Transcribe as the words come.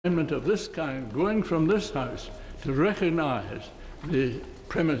amendment of this kind going from this House to recognise the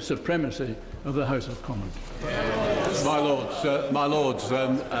supremacy of the House of Commons. My Lords,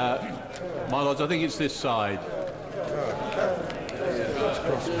 I think it's this side.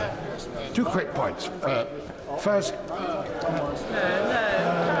 Two quick points. First,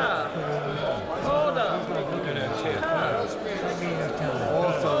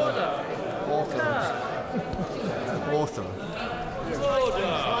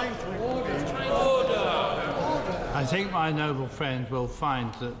 I think my noble friend will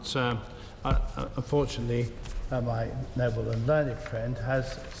find that, unfortunately, my noble and learned friend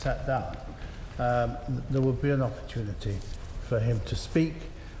has sat down. There will be an opportunity for him to speak,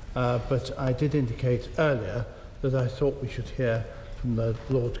 but I did indicate earlier that I thought we should hear from the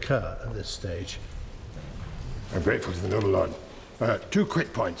Lord Kerr at this stage. I'm grateful to the noble lord. Two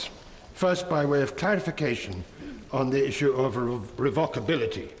quick points. First, by way of clarification on the issue of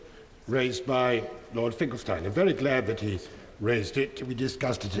revocability raised by Lord Finkelstein. I'm very glad that he raised it. We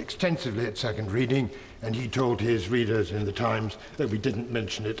discussed it extensively at second reading, and he told his readers in the Times that we didn't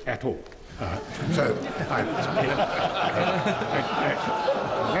mention it at all. So I'm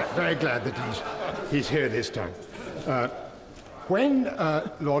very glad that he's here this time. When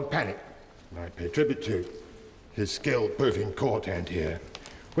Lord Panic, I pay tribute to his skill both in court and here,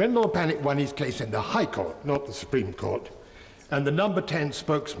 when Lord Panic won his case in the High Court, not the Supreme Court, and the number 10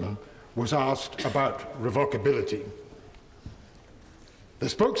 spokesman was asked about revocability, the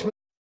spokesman